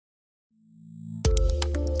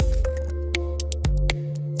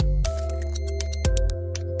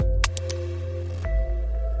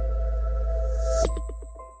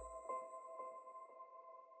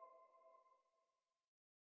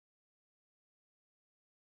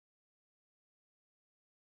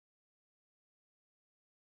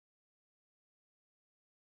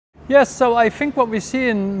Yes, so I think what we see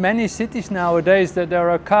in many cities nowadays that they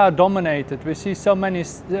are car dominated. We see so many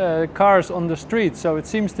cars on the street, so it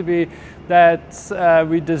seems to be that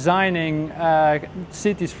we're designing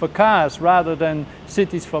cities for cars rather than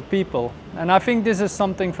cities for people. And I think this is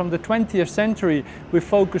something from the 20th century. We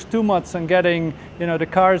focus too much on getting, the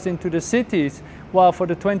cars into the cities, while for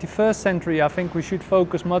the 21st century I think we should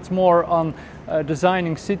focus much more on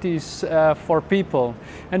designing cities for people.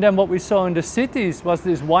 And then what we saw in the cities was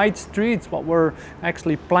these wide streets, what were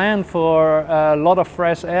actually planned for a lot of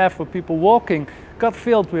fresh air for people walking, got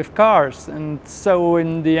filled with cars. And so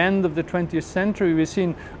in the end of the 20th century we've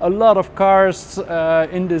seen a lot of cars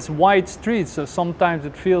in these wide streets. So sometimes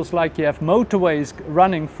it feels like you have motorways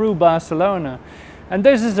running through Barcelona. And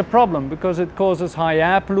this is a problem because it causes high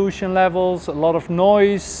air pollution levels, a lot of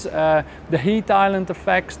noise, the heat island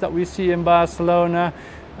effects that we see in Barcelona,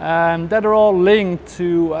 that are all linked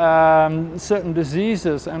to certain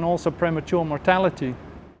diseases and also premature mortality.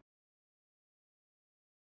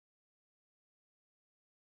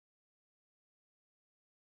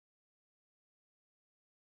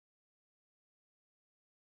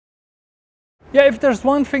 Yeah, if there's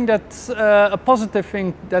one thing that's a positive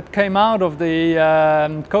thing that came out of the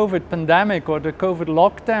COVID pandemic or the COVID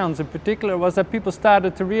lockdowns in particular, was that people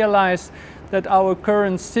started to realize that our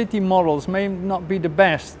current city models may not be the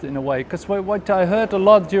best in a way. Because what I heard a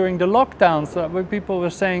lot during the lockdowns, where people were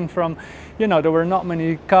saying from, there were not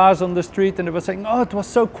many cars on the street, and they were saying, oh, it was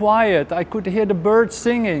so quiet, I could hear the birds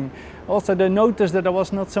singing. Also, they noticed that there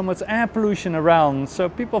was not so much air pollution around. So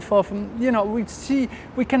people thought,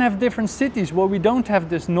 we can have different cities where we don't have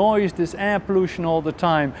this noise, this air pollution all the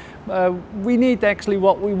time. We need actually,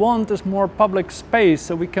 what we want is more public space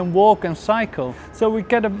so we can walk and cycle. So we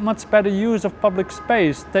get a much better use of public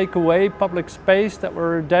space, take away public space that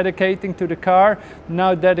we're dedicating to the car,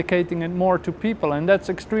 now dedicating it more to people. And that's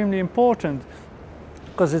extremely important,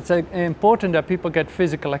 because it's important that people get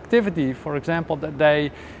physical activity. For example, that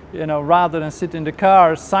they, rather than sit in the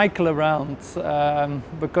car, cycle around,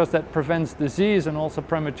 because that prevents disease and also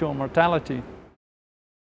premature mortality.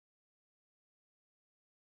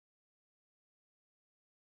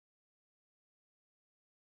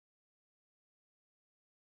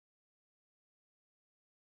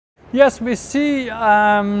 Yes, we see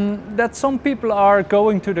that some people are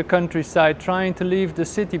going to the countryside, trying to leave the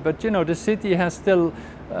city, but the city has still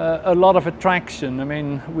a lot of attraction. I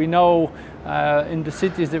mean, we know in the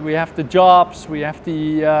cities that we have the jobs, we have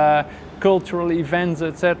the cultural events,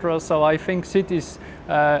 etc. So I think cities,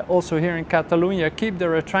 also here in Catalonia, keep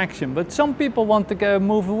their attraction. But some people want to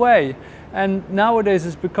move away. And nowadays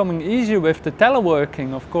it's becoming easier with the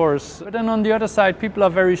teleworking, of course. But then on the other side, people are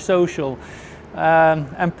very social.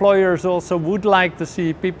 Employers also would like to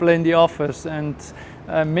see people in the office and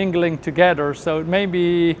mingling together. So it may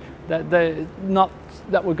be that not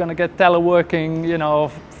that we're going to get teleworking,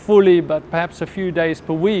 fully, but perhaps a few days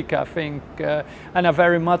per week, I think. And I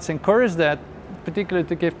very much encourage that, particularly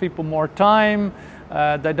to give people more time.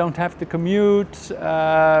 They don't have to commute,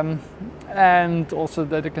 and also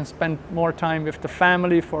that they can spend more time with the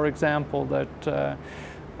family, for example.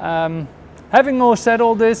 Having said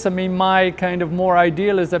all this, I mean, my kind of more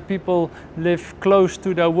ideal is that people live close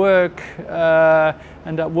to their work,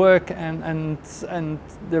 and that work and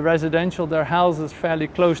the residential, their houses fairly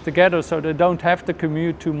close together, so they don't have to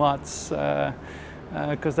commute too much,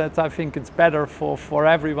 because I think it's better for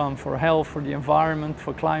everyone, for health, for the environment,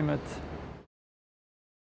 for climate.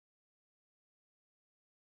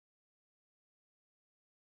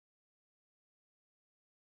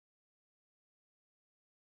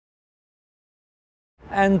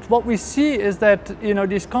 And what we see is that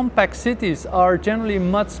these compact cities are generally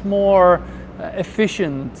much more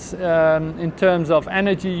efficient in terms of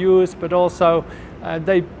energy use, but also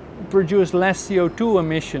they produce less CO2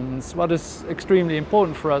 emissions, what is extremely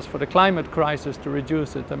important for us for the climate crisis, to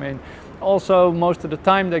reduce it. I mean, also most of the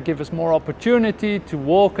time they give us more opportunity to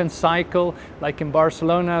walk and cycle. Like in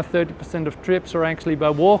Barcelona, 30% of trips are actually by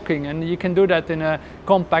walking, and you can do that in a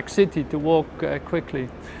compact city, to walk quickly.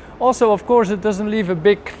 Also, of course, it doesn't leave a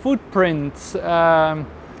big footprint in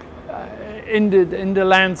the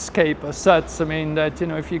landscape as such. I mean, that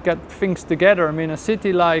if you get things together, I mean, a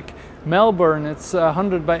city like Melbourne, it's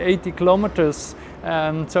 100 by 80 kilometers,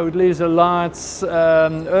 so it leaves a large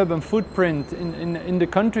urban footprint in the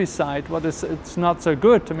countryside. It's not so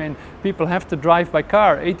good. I mean, people have to drive by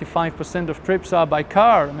car. 85% of trips are by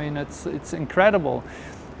car. I mean, it's incredible.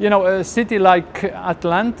 A city like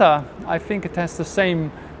Atlanta, I think it has the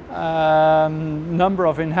same number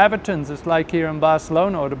of inhabitants as like here in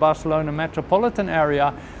Barcelona or the Barcelona metropolitan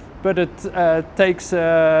area, but it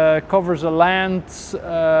covers a land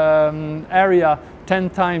area 10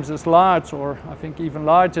 times as large, or I think even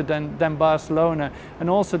larger than Barcelona. And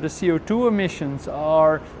also the CO2 emissions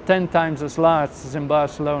are 10 times as large as in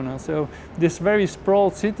Barcelona. So these very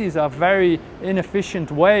sprawled cities are a very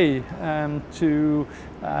inefficient way to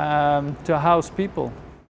house people.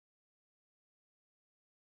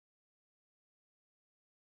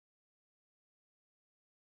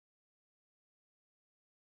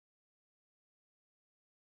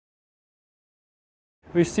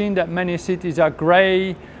 We've seen that many cities are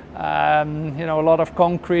grey, a lot of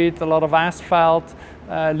concrete, a lot of asphalt,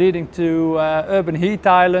 leading to urban heat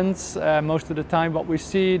islands. Most of the time what we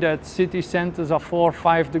see that city centers are 4 or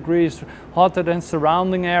 5 degrees hotter than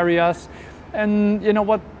surrounding areas. And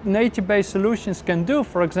what nature-based solutions can do,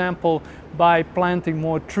 for example, by planting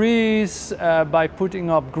more trees, by putting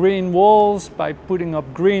up green walls, by putting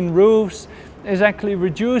up green roofs, is actually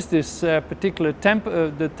reduce this particular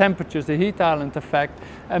the temperatures, the heat island effect,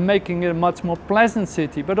 and making it a much more pleasant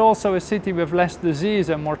city, but also a city with less disease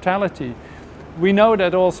and mortality. We know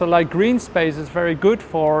that also, like, green space is very good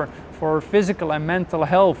for physical and mental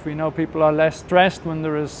health. We know people are less stressed when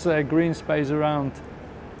there is green space around.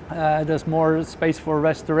 There's more space for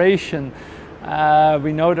restoration.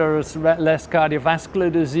 We know there is less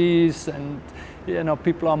cardiovascular disease, and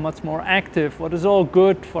people are much more active, what is all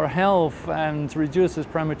good for health and reduces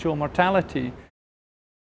premature mortality.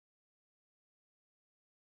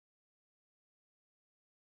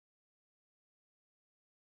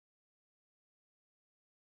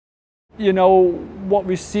 What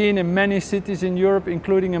we've seen in many cities in Europe,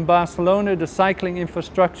 including in Barcelona, the cycling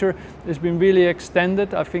infrastructure has been really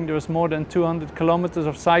extended. I think there's more than 200 kilometers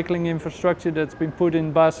of cycling infrastructure that's been put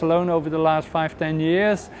in Barcelona over the last 5–10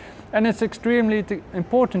 years. And it's extremely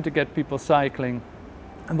important to get people cycling.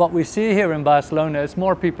 And what we see here in Barcelona is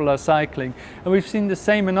more people are cycling. And we've seen the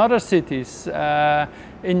same in other cities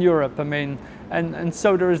in Europe. And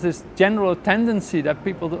so there is this general tendency that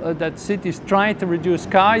that cities try to reduce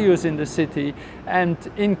car use in the city and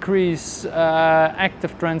increase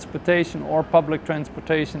active transportation or public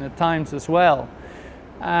transportation at times as well.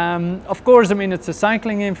 Of course, it's a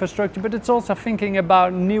cycling infrastructure, but it's also thinking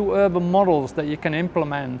about new urban models that you can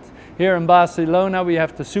implement. Here in Barcelona, we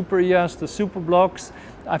have the super-IAs, the super blocks.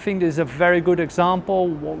 I think this is a very good example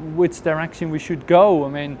which direction we should go.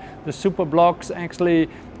 The super blocks actually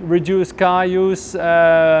reduce car use.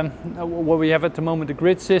 What we have at the moment, the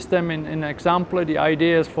grid system in example, the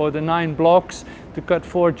idea is for the 9 blocks to cut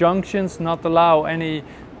 4 junctions, not allow any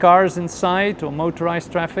cars inside or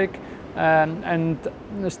motorized traffic. And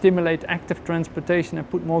stimulate active transportation and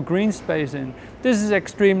put more green space in. This is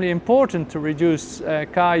extremely important to reduce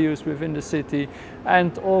car use within the city,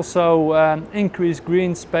 and also increase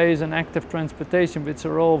green space and active transportation, which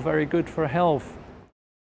are all very good for health.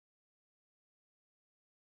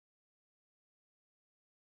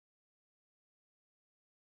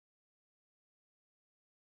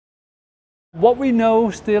 What we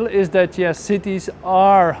know still is that, yes, cities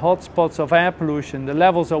are hotspots of air pollution. The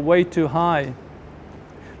levels are way too high.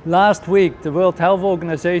 Last week, the World Health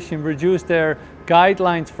Organization reduced their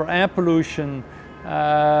guidelines for air pollution.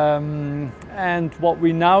 And what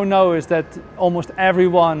we now know is that almost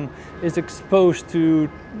everyone is exposed to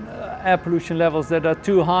air pollution levels that are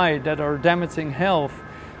too high, that are damaging health.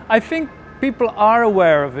 I think people are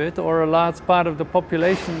aware of it, or a large part of the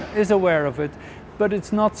population is aware of it, but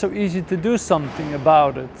it's not so easy to do something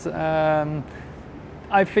about it.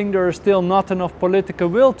 I think there is still not enough political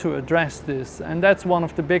will to address this, and that's one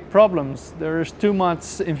of the big problems. There is too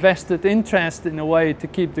much invested interest in a way to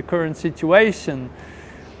keep the current situation.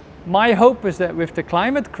 My hope is that with the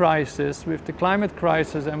climate crisis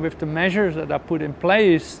and with the measures that are put in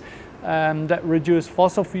place that reduce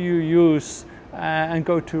fossil fuel use and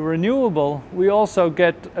go to renewable, we also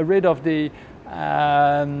get rid of the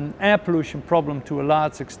air pollution problem to a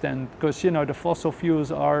large extent, because the fossil fuels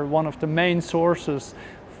are one of the main sources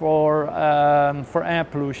for air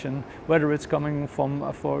pollution, whether it's coming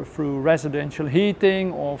through residential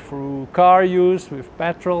heating or through car use with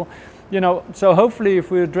petrol. So hopefully,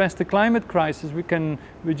 if we address the climate crisis, we can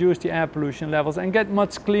reduce the air pollution levels and get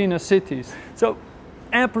much cleaner cities. So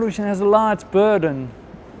air pollution has a large burden.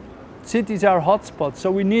 Cities are hotspots, so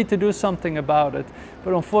we need to do something about it.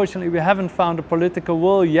 But unfortunately, we haven't found the political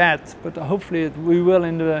will yet, but hopefully we will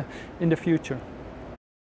in the future.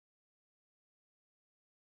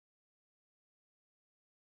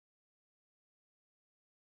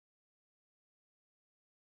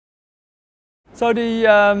 So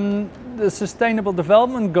the Sustainable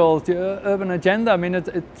Development Goals, the urban agenda, I mean,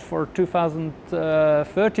 it's for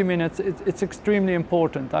 2030 minutes, it's extremely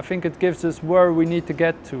important. I think it gives us where we need to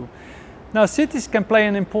get to. Now, cities can play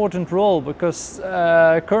an important role because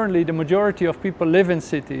currently the majority of people live in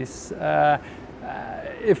cities.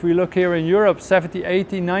 If we look here in Europe, 70,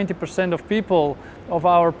 80, 90% of people of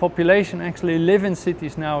our population actually live in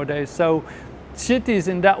cities nowadays. So cities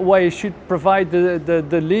in that way should provide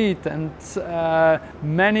the lead, and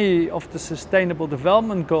many of the sustainable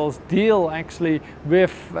development goals deal actually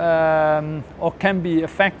with or can be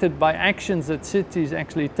affected by actions that cities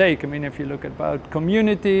actually take. I mean, if you look about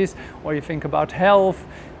communities or you think about health,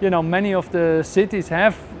 you know, many of the cities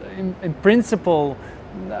have in principle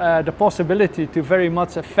the possibility to very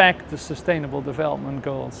much affect the sustainable development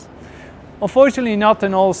goals. Unfortunately, not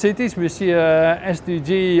in all cities. We see a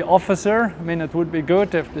SDG officer. I mean, it would be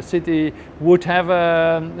good if the city would have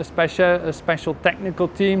a special technical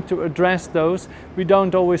team to address those. We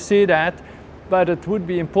don't always see that, but it would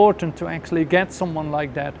be important to actually get someone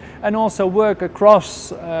like that and also work across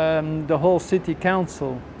the whole city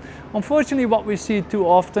council. Unfortunately, what we see too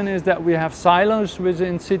often is that we have silos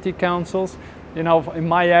within city councils. You know, in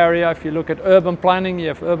my area, if you look at urban planning, you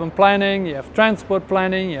have transport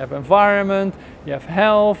planning, you have environment, you have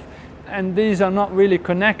health, and these are not really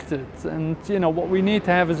connected. And you know, what we need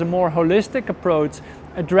to have is a more holistic approach,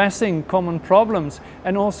 addressing common problems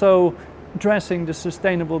and also addressing the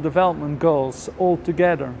sustainable development goals all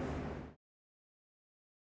together.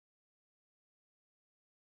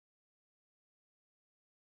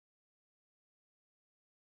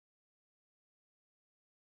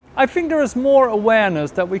 I think there is more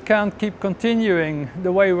awareness that we can't keep continuing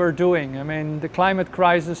the way we're doing. I mean, the climate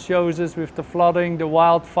crisis shows us with the flooding, the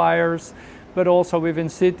wildfires, but also within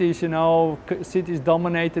cities, you know, cities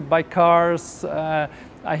dominated by cars.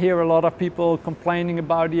 I hear a lot of people complaining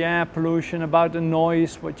about the air pollution, about the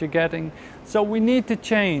noise, what you're getting. So we need to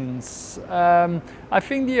change. I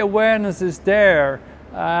think the awareness is there.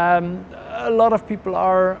 A lot of people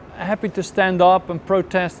are happy to stand up and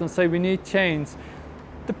protest and say we need change.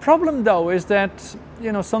 The problem though is that,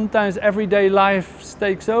 you know, sometimes everyday life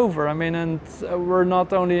takes over. I mean, and we're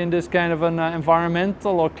not only in this kind of an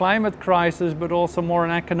environmental or climate crisis, but also more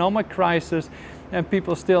an economic crisis, and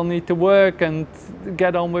people still need to work and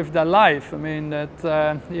get on with their life. I mean,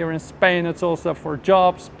 that here in Spain it's also for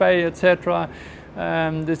jobs, pay, etc.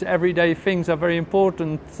 These everyday things are very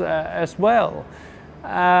important as well.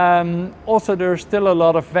 Also, there's still a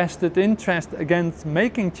lot of vested interest against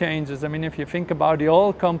making changes. I mean, if you think about the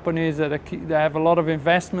oil companies, they have a lot of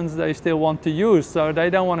investments they still want to use, so they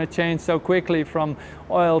don't want to change so quickly from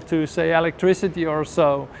oil to, say, electricity or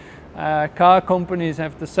so. Car companies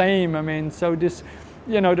have the same. I mean, so this,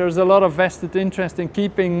 you know, there's a lot of vested interest in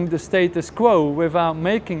keeping the status quo without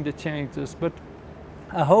making the changes. But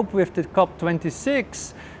I hope with the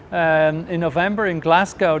COP26 in November in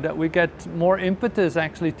Glasgow that we get more impetus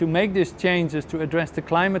actually to make these changes to address the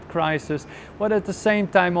climate crisis, but at the same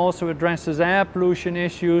time also addresses air pollution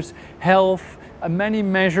issues, health, many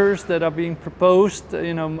measures that are being proposed,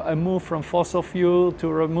 you know, a move from fossil fuel to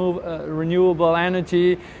renewable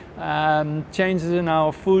energy, changes in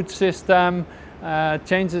our food system,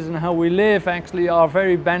 changes in how we live actually are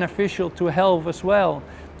very beneficial to health as well.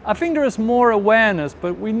 I think there is more awareness,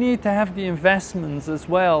 but we need to have the investments as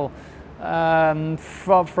well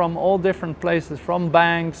from all different places, from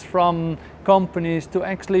banks, from companies, to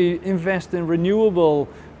actually invest in renewable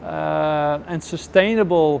and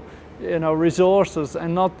sustainable, you know, resources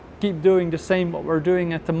and not keep doing the same what we're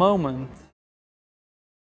doing at the moment.